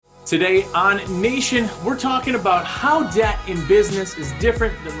Today on Nation, we're talking about how debt in business is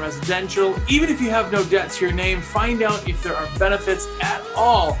different than residential. Even if you have no debt to your name, find out if there are benefits at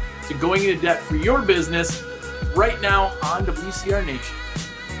all to going into debt for your business right now on WCR Nation.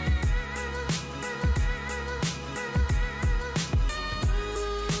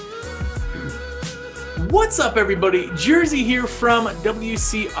 What's up, everybody? Jersey here from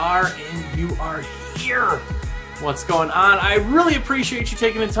WCR, and you are here. What's going on? I really appreciate you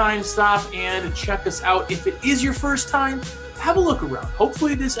taking the time to stop and check us out. If it is your first time, have a look around.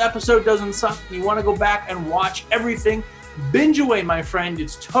 Hopefully this episode doesn't suck and you want to go back and watch everything. Binge away, my friend.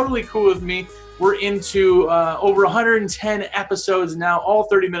 It's totally cool with me. We're into over 110 episodes now, all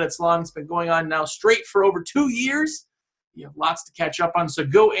 30 minutes long. It's been going on now straight for over 2 years. You have lots to catch up on, so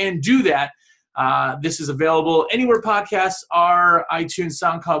go and do that. This is available anywhere podcasts are: iTunes,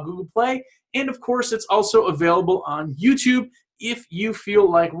 SoundCloud, Google Play. And of course, it's also available on YouTube if you feel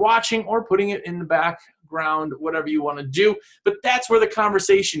like watching or putting it in the background, whatever you want to do. But that's where the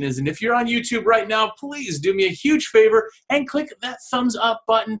conversation is. And if you're on YouTube right now, please do me a huge favor and click that thumbs up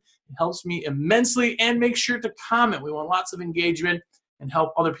button. It helps me immensely. And make sure to comment. We want lots of engagement and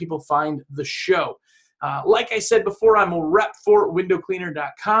help other people find the show. Like I said before, I'm a rep for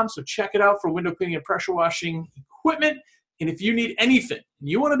windowcleaner.com. So check it out for window cleaning and pressure washing equipment. And if you need anything,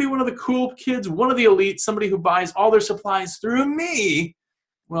 you want to be one of the cool kids, one of the elite, somebody who buys all their supplies through me,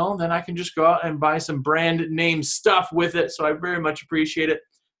 well, then I can just go out and buy some brand name stuff with it. So I very much appreciate it.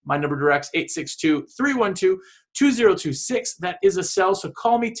 My number direct's 862-312-2026. That is a cell. So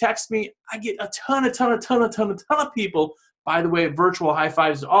call me, text me. I get a ton of people. By the way, virtual high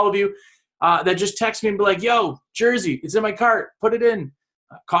fives to all of you that just text me and be like, yo, Jersey, it's in my cart. Put it in.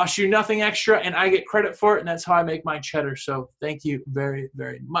 Costs you nothing extra, and I get credit for it, and that's how I make my cheddar. So thank you very,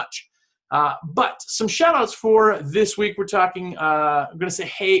 very much. But some shout-outs for this week. We're talking, I'm going to say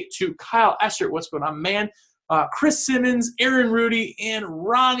hey to Kyle Essert. What's going on, man? Chris Simmons, Aaron Rudy, and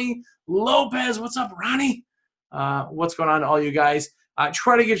Ronnie Lopez. What's up, Ronnie? What's going on to all you guys?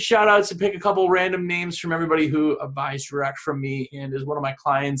 Try to give shout-outs and pick a couple random names from everybody who buys direct from me and is one of my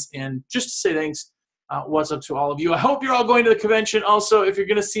clients, and just to say thanks. What's up to all of you. I hope you're all going to the convention. Also, if you're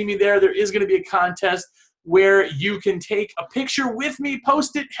going to see me there is going to be a contest where you can take a picture with me,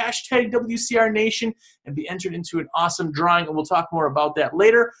 post it, hashtag WCR Nation, and be entered into an awesome drawing, and we'll talk more about that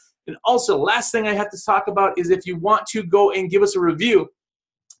later. And also, last thing I have to talk about is if you want to go and give us a review,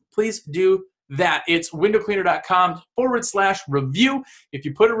 please do that. It's windowcleaner.com/review. If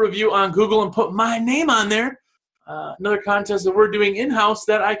you put a review on Google and put my name on there, another contest that we're doing in-house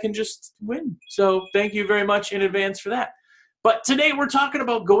that I can just win. So thank you very much in advance for that. But today we're talking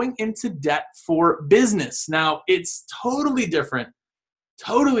about going into debt for business. Now, it's totally different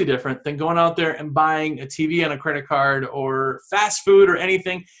than going out there and buying a TV on a credit card or fast food or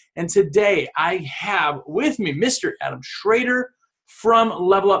anything. And today I have with me Mr. Adam Schrader from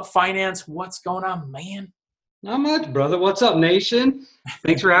Level Up Finance. What's going on, man? Not much, brother. What's up, Nation?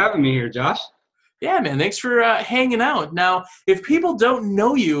 Thanks for having me here, Josh. Yeah, man. Thanks for hanging out. Now, if people don't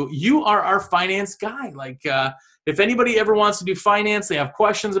know you, you are our finance guy. Like, if anybody ever wants to do finance, they have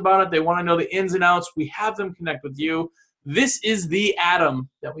questions about it, they want to know the ins and outs, we have them connect with you. This is the Adam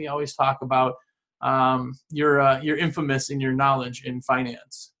that we always talk about. You're infamous in your knowledge in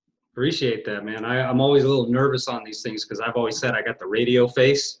finance. Appreciate that, man. I'm always a little nervous on these things because I've always said I got the radio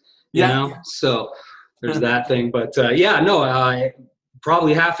face, you know? Yeah. So there's that thing. But,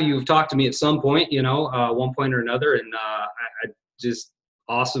 probably half of you have talked to me at some point, one point or another. And I just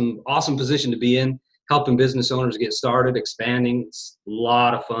awesome position to be in, helping business owners get started, expanding. It's a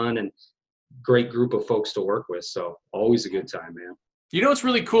lot of fun and great group of folks to work with. So always a good time, man. You know what's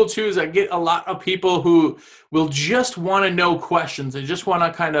really cool, too, is I get a lot of people who will just want to know questions. They just want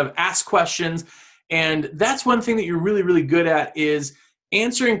to kind of ask questions. And that's one thing that you're really, really good at is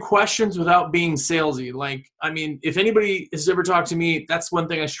answering questions without being salesy. Like, I mean, if anybody has ever talked to me, that's one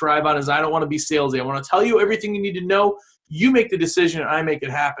thing I strive on is I don't want to be salesy. I want to tell you everything you need to know. You make the decision and I make it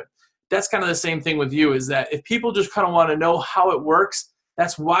happen. That's kind of the same thing with you is that if people just kind of want to know how it works,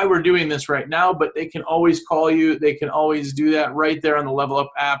 that's why we're doing this right now. But they can always call you. They can always do that right there on the Level Up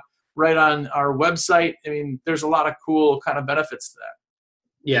app, right on our website. I mean, there's a lot of cool kind of benefits to that.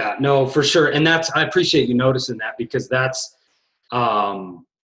 Yeah, no, for sure. And I appreciate you noticing that because that's, the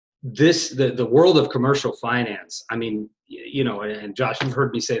world of commercial finance. I mean, and Josh, you've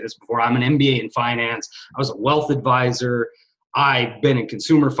heard me say this before. I'm an MBA in finance. I was a wealth advisor. I've been in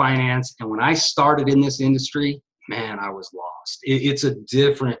consumer finance. And when I started in this industry, man, I was lost. It's a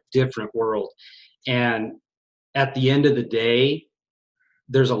different world. And at the end of the day,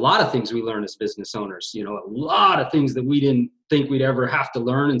 there's a lot of things we learn as business owners, you know, a lot of things that we didn't think we'd ever have to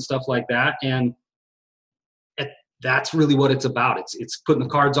learn and stuff like that. And that's really what it's about. It's putting the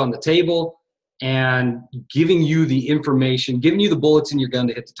cards on the table and giving you the information, giving you the bullets in your gun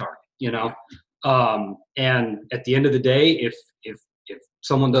to hit the target, you know? And at the end of the day, if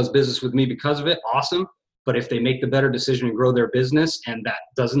someone does business with me because of it, awesome. But if they make the better decision and grow their business and that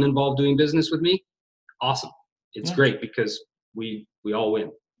doesn't involve doing business with me, awesome. It's great because we all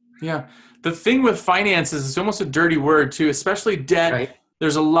win. Yeah. The thing with finances is almost a dirty word too, especially debt. Right.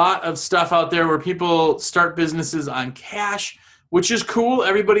 There's a lot of stuff out there where people start businesses on cash, which is cool.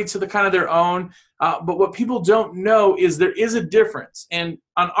 Everybody to the kind of their own. But what people don't know is there is a difference. And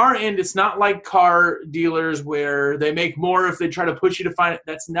on our end, it's not like car dealers where they make more if they try to push you to find it.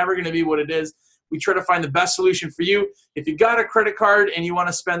 That's never going to be what it is. We try to find the best solution for you. If you got a credit card and you want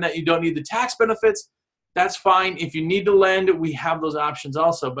to spend that, you don't need the tax benefits, that's fine. If you need to lend, we have those options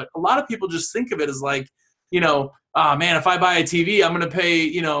also. But a lot of people just think of it as like, you know, oh man, if I buy a TV, I'm going to pay,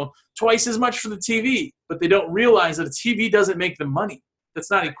 you know, twice as much for the TV. But they don't realize that a TV doesn't make the money.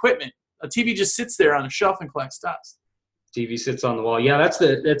 That's not equipment. A TV just sits there on a shelf and collects dust. TV sits on the wall. Yeah, that's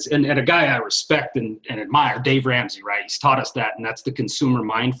and a guy I respect and admire, Dave Ramsey, right? He's taught us that, and that's the consumer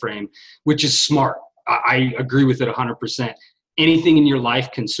mind frame, which is smart. I agree with it 100%. Anything in your life,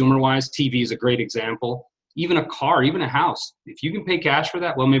 consumer-wise, TV is a great example. Even a car, even a house. If you can pay cash for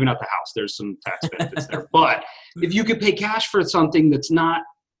that, well, maybe not the house. There's some tax benefits there. But if you could pay cash for something that's not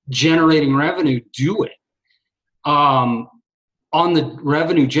generating revenue, do it. On the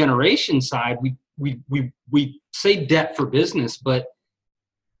revenue generation side, we say debt for business, but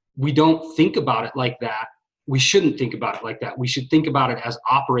we don't think about it like that. We shouldn't think about it like that. We should think about it as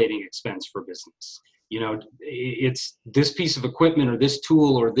operating expense for business. You know, it's this piece of equipment or this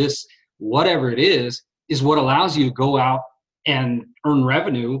tool or this whatever it is what allows you to go out and earn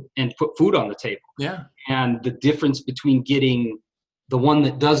revenue and put food on the table. Yeah. And the difference between getting the one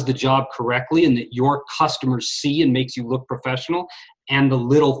that does the job correctly and that your customers see and makes you look professional, and the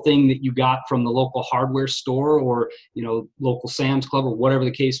little thing that you got from the local hardware store or, you know, local Sam's Club or whatever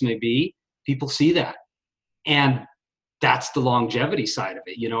the case may be, people see that. And that's the longevity side of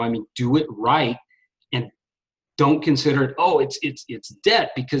it. You know, I mean, do it right and don't consider it, oh, it's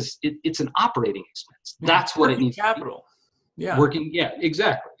debt, because it's an operating expense. That's what it needs. Capital. Yeah. Yeah,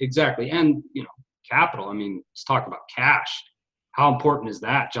 exactly. And, you know, capital, I mean, let's talk about cash. How important is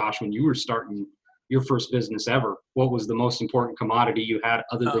that, Josh, when you were starting your first business ever? What was the most important commodity you had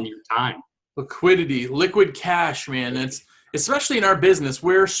other than your time? Liquidity, liquid cash, man. It's especially in our business,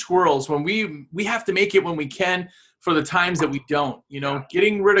 we're squirrels. When we have to make it when we can for the times that we don't, you know,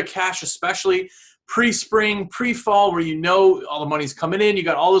 getting rid of cash, especially pre-spring, pre-fall, where you know all the money's coming in, you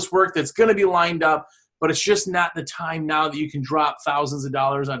got all this work that's going to be lined up, but it's just not the time now that you can drop thousands of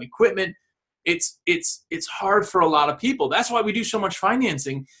dollars on equipment. It's hard for a lot of people. That's why we do so much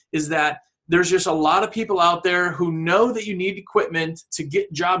financing, is that there's just a lot of people out there who know that you need equipment to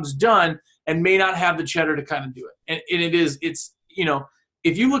get jobs done and may not have the cheddar to kind of do it. And it's, you know,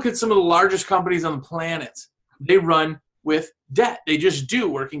 if you look at some of the largest companies on the planet, they run with debt. They just do.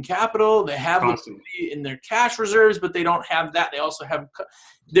 Working capital. They have liquidity in their cash reserves, but they don't have that. They also have,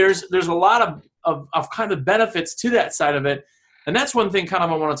 there's a lot of kind of benefits to that side of it. And that's one thing kind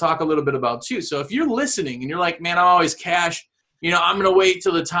of I want to talk a little bit about too. So if you're listening and you're like, man, I'm always cash, you know, I'm going to wait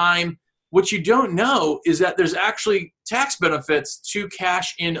till the time. What you don't know is that there's actually tax benefits to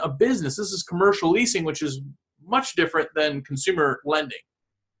cash in a business. This is commercial leasing, which is much different than consumer lending.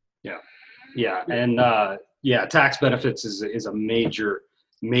 Yeah. And tax benefits is a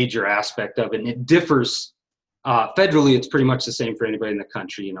major aspect of it. And it differs federally. It's pretty much the same for anybody in the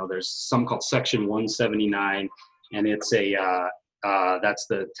country. You know, there's something called Section 179. And it's that's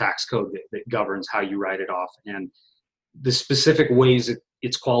the tax code that governs how you write it off and the specific ways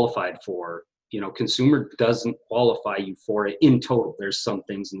it's qualified for. You know, consumer doesn't qualify you for it in total. There's some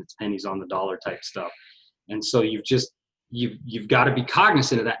things and it's pennies on the dollar type stuff. And so you've got to be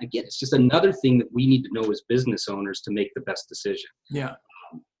cognizant of that. And again, it's just another thing that we need to know as business owners to make the best decision. Yeah.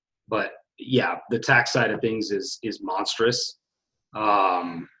 But yeah, the tax side of things is monstrous.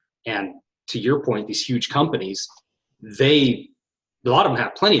 And to your point, these huge companies, a lot of them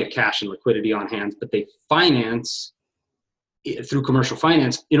have plenty of cash and liquidity on hand, but they finance through commercial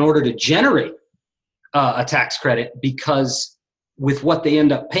finance in order to generate a tax credit, because with what they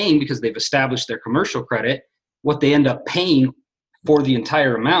end up paying, because they've established their commercial credit, what they end up paying for the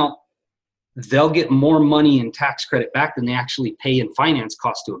entire amount, they'll get more money in tax credit back than they actually pay in finance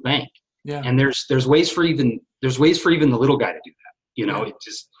costs to a bank. Yeah. And there's ways for even the little guy to do that. You know,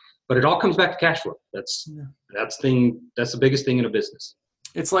 But it all comes back to cash flow. That's the biggest thing in a business.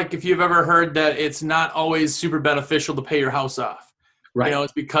 It's like if you've ever heard that it's not always super beneficial to pay your house off. Right. You know,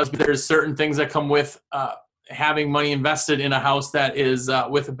 it's because there's certain things that come with having money invested in a house that is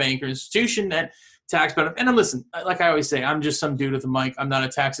with a bank or institution that tax benefit. And listen, like I always say, I'm just some dude with a mic. I'm not a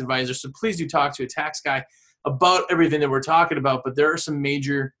tax advisor. So please do talk to a tax guy about everything that we're talking about. But there are some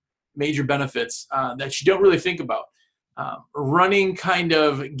major benefits that you don't really think about. Running, kind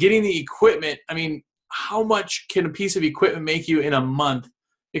of getting the equipment. I mean, how much can a piece of equipment make you in a month?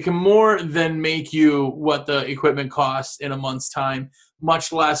 It can more than make you what the equipment costs in a month's time,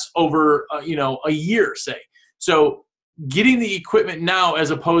 much less over, a year, say. So getting the equipment now as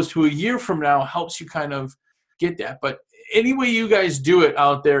opposed to a year from now helps you kind of get that. But any way you guys do it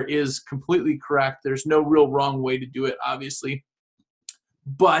out there is completely correct. There's no real wrong way to do it, obviously.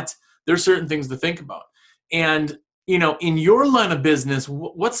 But there's certain things to think about. And, in your line of business,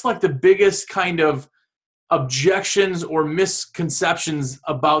 what's like the biggest kind of objections or misconceptions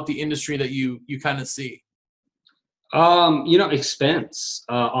about the industry that you kind of see? Expense,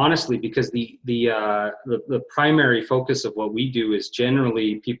 honestly, because the primary focus of what we do is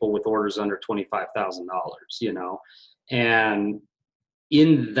generally people with orders under $25,000, and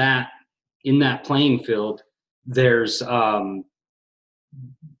in that playing field, there's, in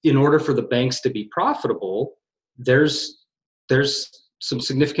order for the banks to be profitable, there's some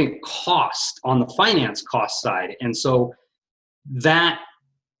significant cost on the finance cost side. And so that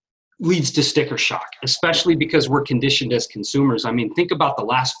leads to sticker shock, especially because we're conditioned as consumers. I mean, think about the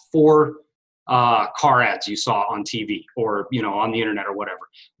last 4 car ads you saw on TV or, on the internet or whatever.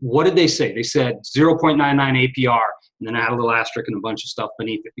 What did they say? They said 0.99 APR, and then I had a little asterisk and a bunch of stuff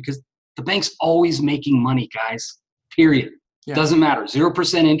beneath it, because the bank's always making money, guys, period. Yeah. Doesn't matter.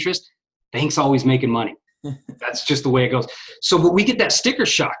 0% interest, bank's always making money. That's just the way it goes. So, but we get that sticker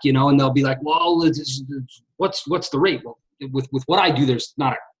shock, and they'll be like, well, what's the rate? Well, with what I do, it's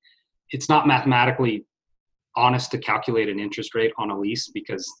not mathematically honest to calculate an interest rate on a lease,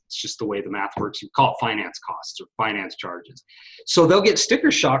 because it's just the way the math works. You call it finance costs or finance charges. So they'll get sticker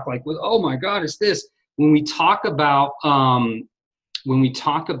shock, like, oh my God, it's this. When we talk about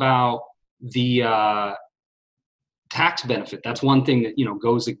the tax benefit, that's one thing that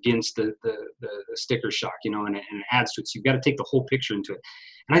goes against the sticker shock, and it adds to it. So you've got to take the whole picture into it.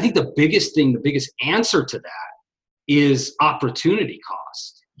 And I think the biggest answer to that is opportunity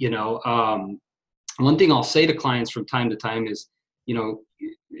cost. One thing I'll say to clients from time to time is,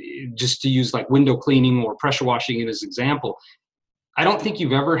 just to use like window cleaning or pressure washing as an example, I don't think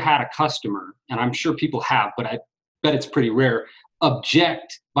you've ever had a customer, and I'm sure people have, but I bet it's pretty rare,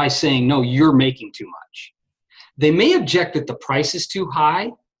 object by saying, no, you're making too much. They may object that the price is too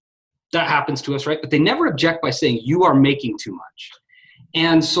high. That happens to us, right? But they never object by saying you are making too much.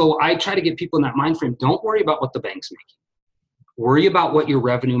 And so I try to get people in that mind frame. Don't worry about what the bank's making. Worry about what your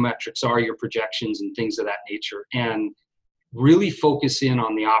revenue metrics are, your projections and things of that nature, and really focus in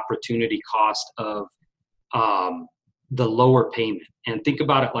on the opportunity cost of the lower payment. And think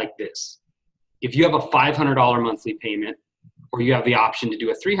about it like this. If you have a $500 monthly payment, or you have the option to do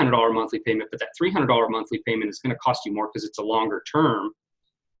a $300 monthly payment, but that $300 monthly payment is going to cost you more because it's a longer term.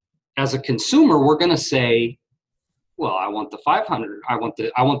 As a consumer, we're going to say, well, I want the 500. I want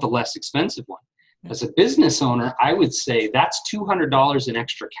the less expensive one. As a business owner, I would say that's $200 in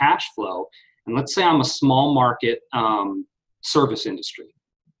extra cash flow. And let's say I'm a small market service industry.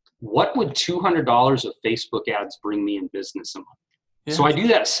 What would $200 of Facebook ads bring me in business a month? Yeah. So I do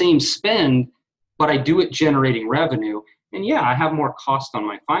that same spend, but I do it generating revenue. And yeah, I have more cost on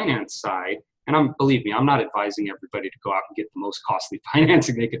my finance side. And believe me, I'm not advising everybody to go out and get the most costly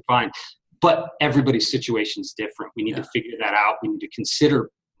financing they could find. But everybody's situation is different. We need to figure that out. We need to consider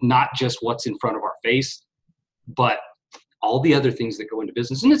not just what's in front of our face, but all the other things that go into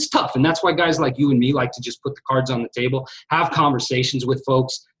business. And it's tough. And that's why guys like you and me like to just put the cards on the table, have conversations with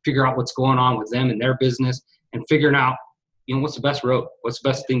folks, figure out what's going on with them and their business, and figuring out, what's the best road? What's the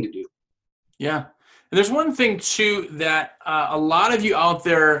best thing to do? Yeah. And there's one thing, too, that a lot of you out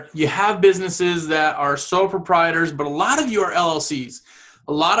there, you have businesses that are sole proprietors, but a lot of you are LLCs.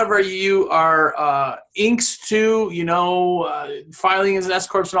 A lot of you are Incs, too, filing as an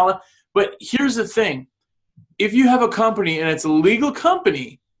S-Corps and all that. But here's the thing. If you have a company and it's a legal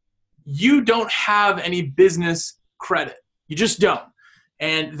company, you don't have any business credit. You just don't.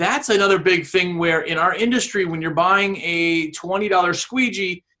 And that's another big thing where in our industry, when you're buying a $20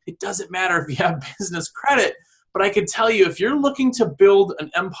 squeegee, it doesn't matter if you have business credit. But I can tell you, if you're looking to build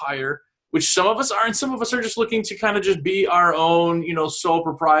an empire, which some of us are, and some of us are just looking to kind of just be our own, sole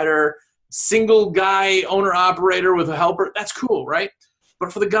proprietor, single guy, owner, operator with a helper, that's cool, right?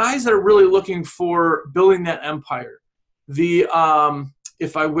 But for the guys that are really looking for building that empire,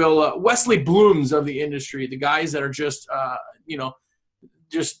 if I will, Wesley Blooms of the industry, the guys that are just,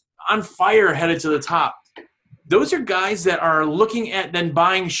 just on fire headed to the top. Those are guys that are looking at then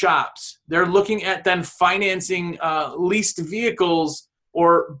buying shops. They're looking at then financing leased vehicles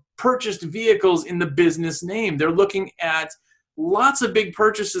or purchased vehicles in the business name. They're looking at lots of big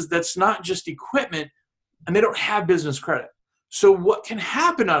purchases that's not just equipment, and they don't have business credit. So what can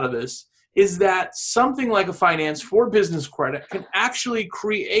happen out of this is that something like a finance for business credit can actually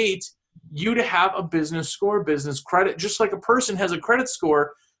create you to have a business score, business credit. Just like a person has a credit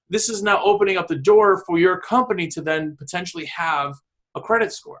score, this is now opening up the door for your company to then potentially have a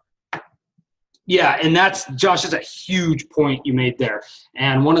credit score. Yeah, and that's, Josh, that's a huge point you made there.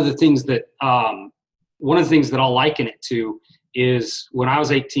 And one of the things that I'll liken it to is when I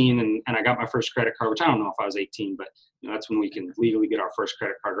was 18 and I got my first credit card, which I don't know if I was 18, but that's when we can legally get our first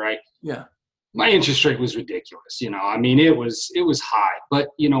credit card, right? Yeah. My interest rate was ridiculous. I mean, it was high, but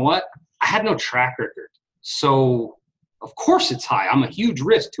you know what? I had no track record. So of course it's high. I'm a huge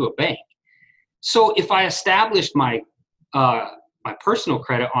risk to a bank. So if I established my personal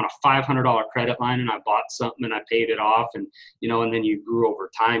credit on a $500 credit line and I bought something and I paid it off and and then you grew over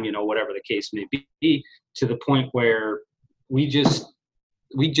time, whatever the case may be, to the point where I'm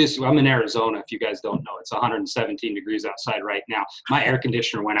in Arizona. If you guys don't know, it's 117 degrees outside right now. My air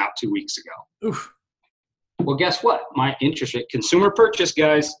conditioner went out 2 weeks ago. Oof. Well, guess what? My interest rate, consumer purchase,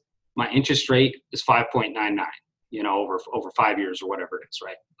 guys, my interest rate is 5.99, over 5 years or whatever it is,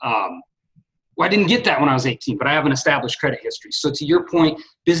 right? Well, I didn't get that when I was 18, but I have an established credit history. So to your point,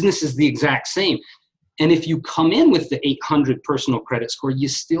 business is the exact same. And if you come in with the 800 personal credit score, you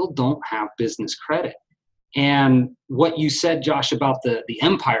still don't have business credit. And what you said, Josh, about the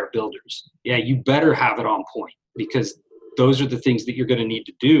empire builders, yeah, you better have it on point because those are the things that you're going to need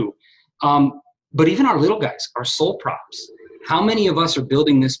to do. But even our little guys, our sole props, how many of us are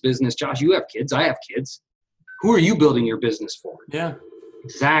building this business? Josh, you have kids. I have kids. Who are you building your business for? Yeah,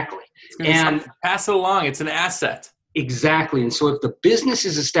 exactly. And pass it along. It's an asset. Exactly. And so if the business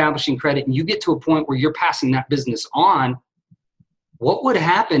is establishing credit and you get to a point where you're passing that business on, what would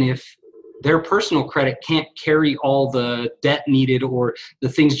happen if their personal credit can't carry all the debt needed or the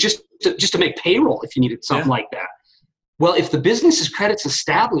things just to make payroll if you needed something like that? Well, if the business's credit's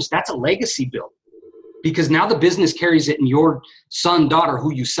established, that's a legacy build because now the business carries it and your son, daughter,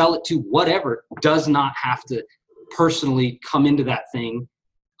 who you sell it to, whatever, does not have to personally come into that thing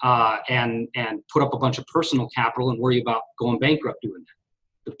and put up a bunch of personal capital and worry about going bankrupt doing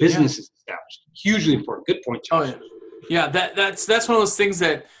that. The business is established. Hugely important. Good point, Josh. Oh, yeah. That's one of those things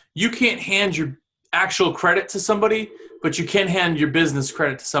that you can't hand your actual credit to somebody, but you can hand your business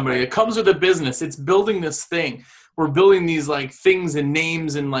credit to somebody. It comes with a business. It's building this thing. We're building these like things and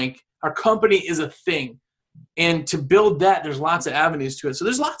names and like our company is a thing. And to build that, there's lots of avenues to it. So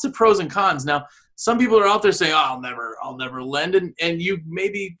there's lots of pros and cons. Now, some people are out there saying, oh, I'll never lend. And you may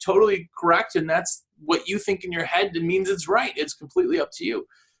be totally correct. And that's what you think in your head. It means it's right. It's completely up to you.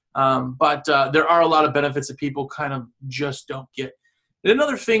 But there are a lot of benefits that people kind of just don't get. And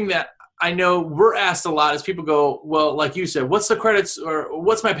another thing that I know we're asked a lot is people go, well, like you said, what's the credits or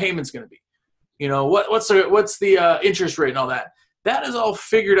what's my payments going to be? What's the interest rate and all that? That is all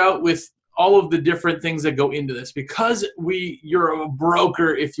figured out with all of the different things that go into this. Because you're a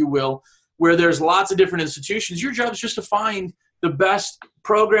broker, if you will, where there's lots of different institutions, your job is just to find the best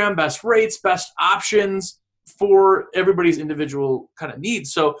program, best rates, best options for everybody's individual kind of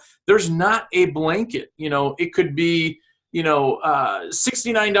needs. So there's not a blanket. It could be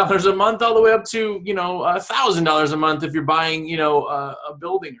 $69 a month all the way up to $1,000 a month if you're buying a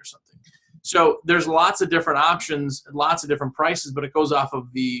building or something. So there's lots of different options, lots of different prices, but it goes off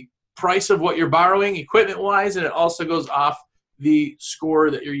of the price of what you're borrowing equipment wise, and it also goes off the score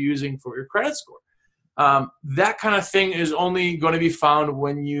that you're using for your credit score. That kind of thing is only going to be found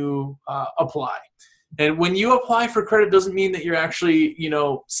when you apply. And when you apply for credit doesn't mean that you're actually,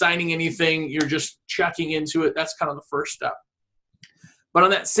 signing anything. You're just checking into it. That's kind of the first step. But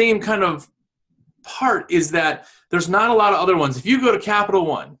on that same kind of part is that there's not a lot of other ones. If you go to Capital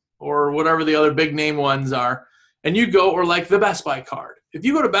One or whatever the other big name ones are, and you go, or like the Best Buy card. If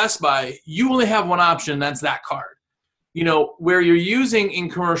you go to Best Buy, you only have one option, that's that card. Where you're using in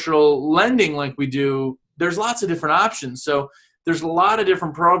commercial lending like we do, there's lots of different options. So there's a lot of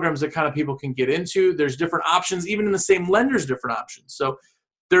different programs that kind of people can get into. There's different options, even in the same lender's different options. So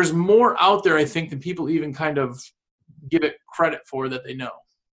there's more out there, I think, than people even kind of give it credit for that they know.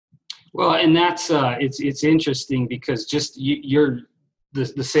 Well, and that's it's interesting because just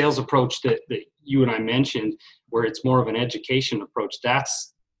the sales approach that you and I mentioned, where it's more of an education approach,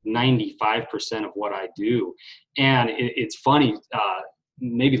 that's 95% of what I do. And it's funny,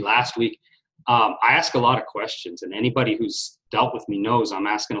 maybe last week. I ask a lot of questions, and anybody who's dealt with me knows I'm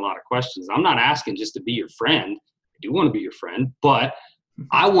asking a lot of questions. I'm not asking just to be your friend. I do want to be your friend, but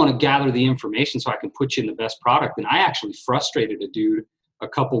I want to gather the information so I can put you in the best product. And I actually frustrated a dude a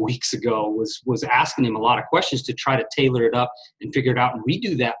couple weeks ago, was asking him a lot of questions to try to tailor it up and figure it out. And we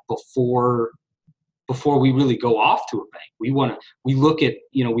do that before we really go off to a bank. We look at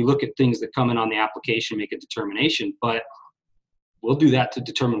things that come in on the application, make a determination, but we'll do that to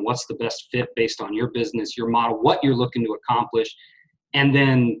determine what's the best fit based on your business, your model, what you're looking to accomplish. And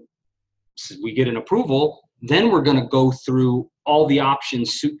then we get an approval, then we're going to go through all the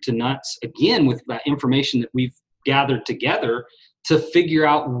options, soup to nuts, again, with that information that we've gathered together to figure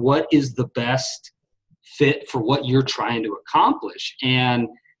out what is the best fit for what you're trying to accomplish. And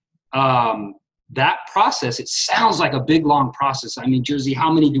that process, it sounds like a big, long process. I mean, Jersey,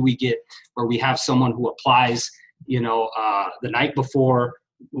 how many do we get where we have someone who applies, the night before,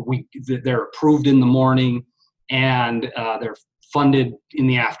 they're approved in the morning, and they're funded in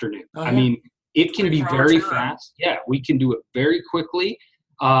the afternoon? Oh, yeah. I mean, it can be very fast. Yeah, we can do it very quickly.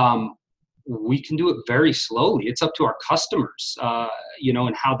 We can do it very slowly. It's up to our customers,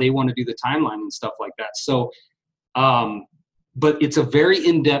 and how they want to do the timeline and stuff like that. So, but it's a very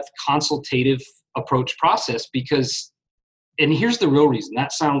in-depth consultative approach process because, and here's the real reason.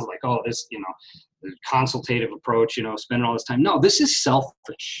 That sounds like, oh, this, the consultative approach, spending all this time. No, this is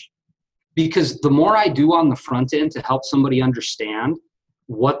selfish, because the more I do on the front end to help somebody understand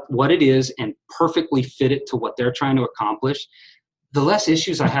what it is and perfectly fit it to what they're trying to accomplish, the less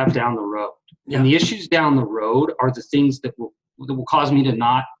issues I have down the road. Yeah. And the issues down the road are the things that will cause me to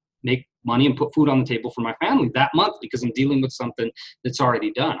not make money and put food on the table for my family that month, because I'm dealing with something that's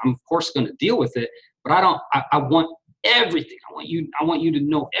already done. I'm of course going to deal with it, but I want everything. I want you to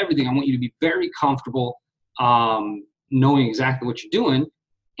know everything. I want you to be very comfortable knowing exactly what you're doing.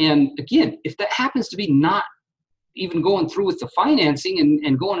 And again, if that happens to be not even going through with the financing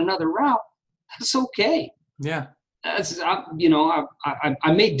and going another route, that's okay. Yeah. I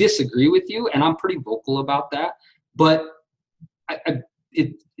may disagree with you, and I'm pretty vocal about that, but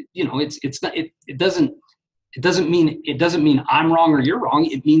it doesn't mean I'm wrong or you're wrong.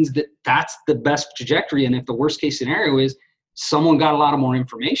 It means that that's the best trajectory. And if the worst case scenario is someone got a lot of more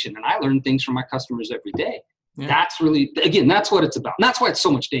information, and I learn things from my customers every day. Yeah. That's what it's about. And that's why it's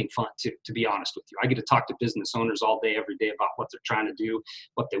so much dang fun to be honest with you. I get to talk to business owners all day, every day about what they're trying to do,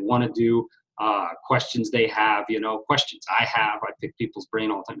 what they want to do, questions they have, questions I have. I pick people's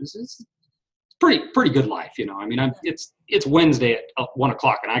brain all the time. It's pretty good life. I mean, it's Wednesday at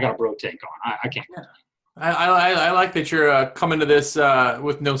 1:00 and I got a bro tank on. I can't. Yeah. I like that you're coming to this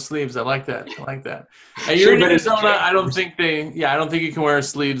with no sleeves. I like that. You're in Arizona. I don't think you can wear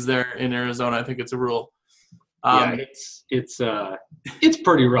sleeves there in Arizona. I think it's a rule. It's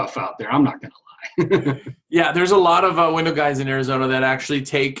pretty rough out there. I'm not gonna lie. Yeah, there's a lot of window guys in Arizona that actually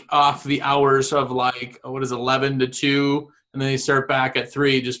take off the hours of 11 to 2, and then they start back at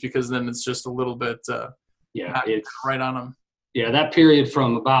 3, just because then it's just a little bit it's right on them. Yeah, that period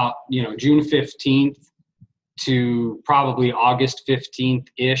from about June 15th to probably August 15th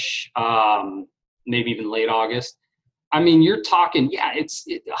ish, maybe even late August. I mean, you're talking, it's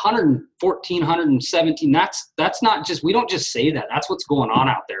 114, 117. That's not just, we don't just say that. That's what's going on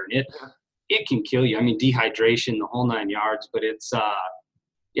out there. And it can kill you. I mean, dehydration, the whole 9 yards, but it's, I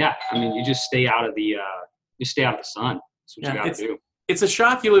mean, you just stay out of the sun. That's what you got to do. It's a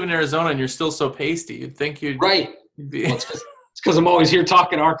shock you live in Arizona and you're still so pasty. You'd think you'd right. Well, it's because I'm always here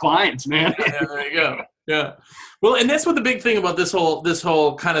talking to our clients, man. Yeah, there you go. Yeah. Well, and that's what the big thing about this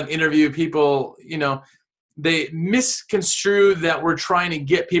whole kind of interview, people, they misconstrue that we're trying to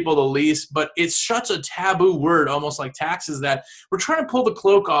get people to lease, but it's such a taboo word, almost like taxes, that we're trying to pull the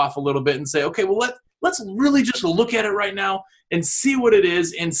cloak off a little bit and say, okay, well, let's really just look at it right now and see what it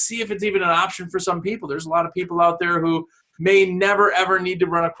is and see if it's even an option for some people. There's a lot of people out there who may never, ever need to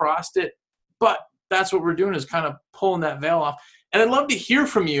run across it, but that's what we're doing, is kind of pulling that veil off. And I'd love to hear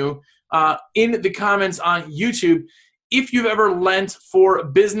from you in the comments on YouTube. If you've ever lent for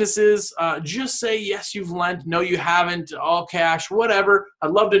businesses, just say, yes, you've lent. No, you haven't. All cash, whatever.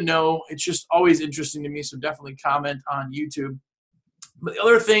 I'd love to know. It's just always interesting to me, so definitely comment on YouTube. But the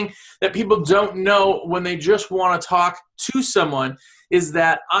other thing that people don't know when they just want to talk to someone is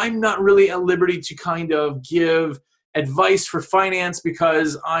that I'm not really at liberty to kind of give advice for finance,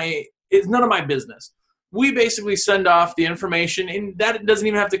 because it's none of my business. We basically send off the information, and that doesn't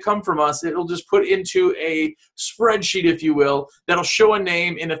even have to come from us. It'll just put into a spreadsheet, if you will, that'll show a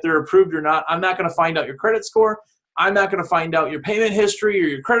name, and if they're approved or not. I'm not going to find out your credit score. I'm not going to find out your payment history or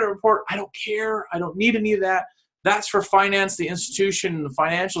your credit report. I don't care. I don't need any of that. That's for finance, the institution, and the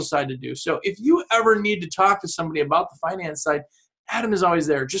financial side to do. So if you ever need to talk to somebody about the finance side, Adam is always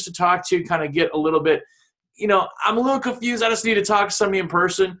there just to talk to, kind of get a little bit, I'm a little confused. I just need to talk to somebody in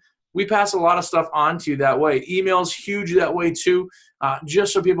person. We pass a lot of stuff on to you that way. Email's huge that way too,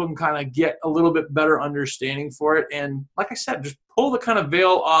 just so people can kind of get a little bit better understanding for it. And like I said, just pull the kind of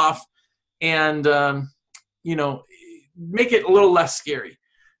veil off and, make it a little less scary.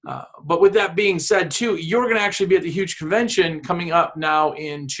 But with that being said, too, you're going to actually be at the huge convention coming up now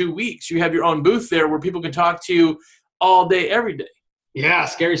in 2 weeks. You have your own booth there where people can talk to you all day, every day. Yeah,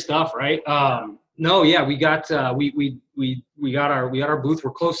 scary stuff, right? No, yeah, we got we got our booth.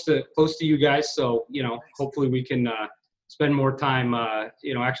 We're close to you guys, so hopefully we can spend more time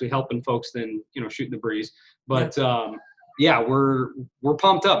actually helping folks than shooting the breeze. But yeah, we're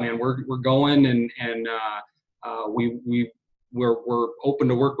pumped up, man. We're going and we're open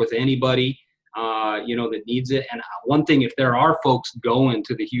to work with anybody that needs it. And one thing, if there are folks going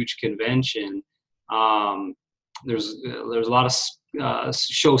to the huge convention, there's a lot of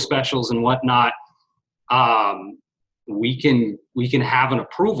show specials and whatnot. We can have an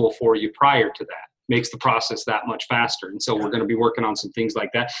approval for you prior to that. Makes the process that much faster. And so we're going to be working on some things like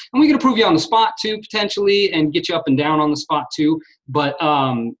that. And we can approve you on the spot too, potentially, and get you up and down on the spot too. But,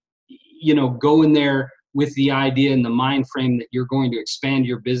 go in there with the idea and the mind frame that you're going to expand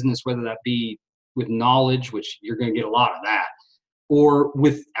your business, whether that be with knowledge, which you're going to get a lot of that, or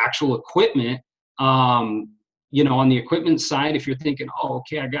with actual equipment. On the equipment side, if you're thinking, oh,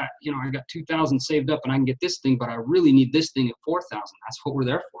 okay, I got 2,000 saved up and I can get this thing, but I really need this thing at 4,000. That's what we're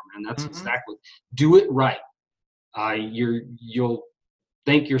there for, man. That's exactly. Do it right. You'll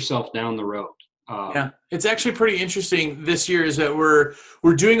thank yourself down the road. Yeah, it's actually pretty interesting this year is that we're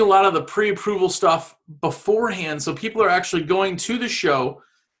doing a lot of the pre-approval stuff beforehand. So people are actually going to the show.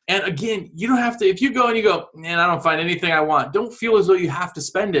 And again, you don't have to, if you go and you go, man, I don't find anything I want, don't feel as though you have to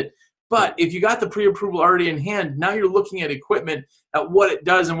spend it. But if you got the pre-approval already in hand, now you're looking at equipment, at what it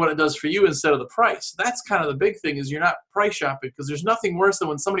does and what it does for you instead of the price. That's kind of the big thing, is you're not price shopping, because there's nothing worse than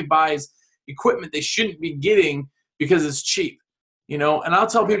when somebody buys equipment they shouldn't be getting because it's cheap. And I'll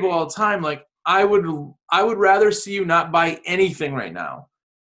tell people all the time, like, I would rather see you not buy anything right now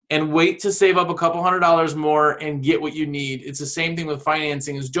and wait to save up a couple $100 more and get what you need. It's the same thing with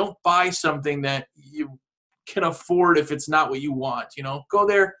financing, is don't buy something that you can afford if it's not what you want. Go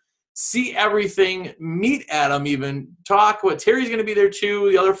there, see everything, meet Adam, even talk. Terry's going to be there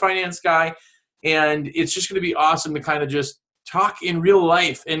too, the other finance guy, and it's just going to be awesome to kind of just talk in real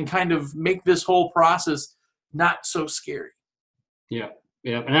life and kind of make this whole process not so scary. Yeah,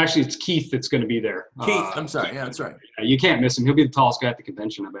 and actually it's Keith that's going to be there. Keith, I'm sorry, yeah, that's right. You can't miss him. He'll be the tallest guy at the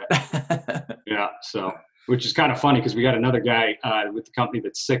convention, I bet. Yeah, so which is kind of funny because we got another guy with the company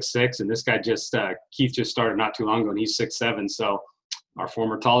that's 6'6", and this guy Keith just started not too long ago, and he's 6'7", so our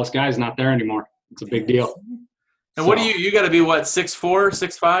former tallest guy is not there anymore. It's a big deal. And what do you got to be, 6'4",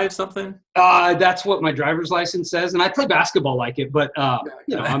 6'5", something? That's what my driver's license says. And I play basketball like it, but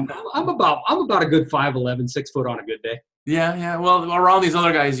I'm about a good 5'11", 6 foot on a good day. Yeah. Well, around these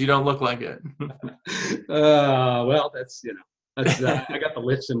other guys, you don't look like it. Well, that's I got the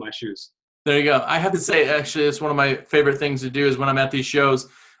lifts in my shoes. There you go. I have to say, actually, it's one of my favorite things to do is when I'm at these shows.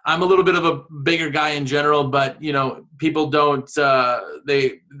 I'm a little bit of a bigger guy in general, but people don't.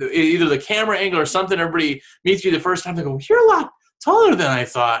 They either the camera angle or something. Everybody meets you the first time. They go, "You're a lot taller than I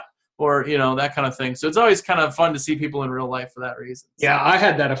thought," or that kind of thing. So it's always kind of fun to see people in real life for that reason. Yeah, I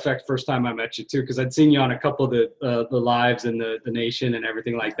had that effect first time I met you too, because I'd seen you on a couple of the lives in the nation and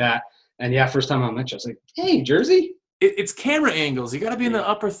everything like that. And yeah, first time I met you, I was like, "Hey, Jersey." It's camera angles. You got to be in the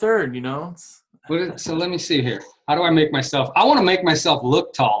upper third. So let me see here. How do I make myself? I want to make myself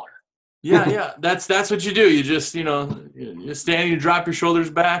look taller. Yeah. That's what you do. You just, you stand, you drop your shoulders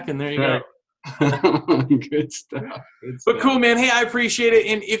back, and there you go. Good stuff. But cool, man. Hey, I appreciate it.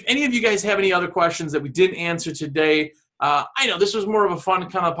 And if any of you guys have any other questions that we didn't answer today, I know this was more of a fun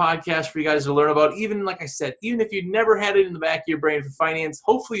kind of podcast for you guys to learn about. Even like I said, even if you never had it in the back of your brain for finance,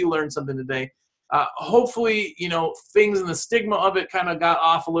 hopefully you learned something today. Hopefully, things and the stigma of it kind of got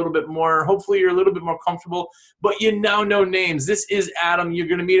off a little bit more. Hopefully you're a little bit more comfortable, but you now know names. This is Adam. You're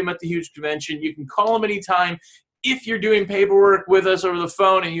going to meet him at the huge convention. You can call him anytime. If you're doing paperwork with us over the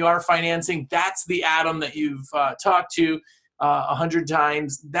phone and you are financing, that's the Adam that you've talked to 100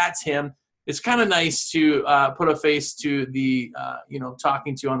 times. That's him. It's kind of nice to put a face to the,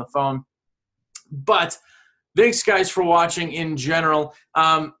 talking to you on the phone. But thanks, guys, for watching in general.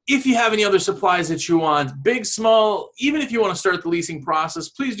 If you have any other supplies that you want, big, small, even if you want to start the leasing process,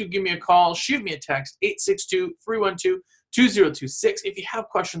 please do give me a call. Shoot me a text, 862-312 2026. If you have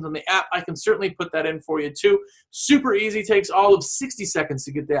questions on the app, I can certainly put that in for you too. Super easy, takes all of 60 seconds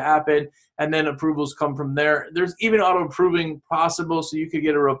to get the app in, and then approvals come from there. There's even auto-approving possible, so you could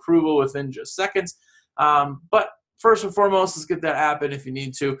get a approval within just seconds. But first and foremost, let's get that app in if you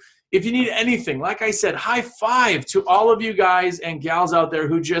need to. If you need anything, like I said, high five to all of you guys and gals out there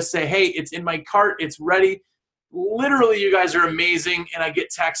who just say, hey, it's in my cart, it's ready. Literally, you guys are amazing, and I get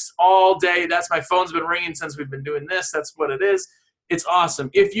texts all day. My phone's been ringing since we've been doing this. That's what it is. It's awesome.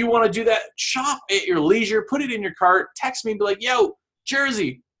 If you want to do that, shop at your leisure. Put it in your cart. Text me and be like, yo,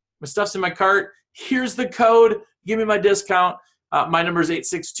 Jersey, my stuff's in my cart. Here's the code. Give me my discount. My number is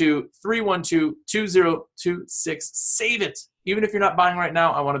 862-312-2026. Save it. Even if you're not buying right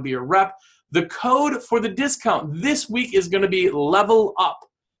now, I want to be your rep. The code for the discount this week is going to be Level Up.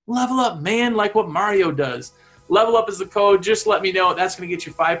 Level Up, man, like what Mario does. Level Up is the code. Just let me know. That's going to get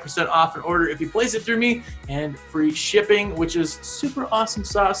you 5% off an order if you place it through me, and free shipping, which is super awesome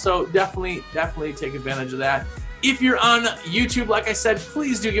sauce. So definitely take advantage of that. If you're on YouTube, like I said,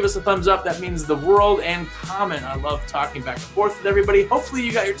 please do give us a thumbs up. That means the world, and comment. I love talking back and forth with everybody. Hopefully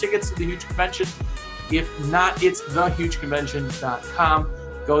you got your tickets to the huge convention. If not, it's thehugeconvention.com.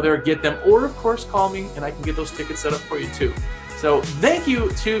 Go there, get them, or of course call me and I can get those tickets set up for you too. So thank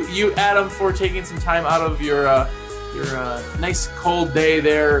you to you, Adam, for taking some time out of your nice cold day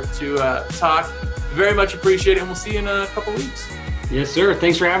there to talk. Very much appreciate it, and we'll see you in a couple weeks. Yes, sir.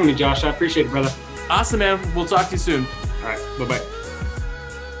 Thanks for having me, Josh. I appreciate it, brother. Awesome, man. We'll talk to you soon. All right. Bye-bye.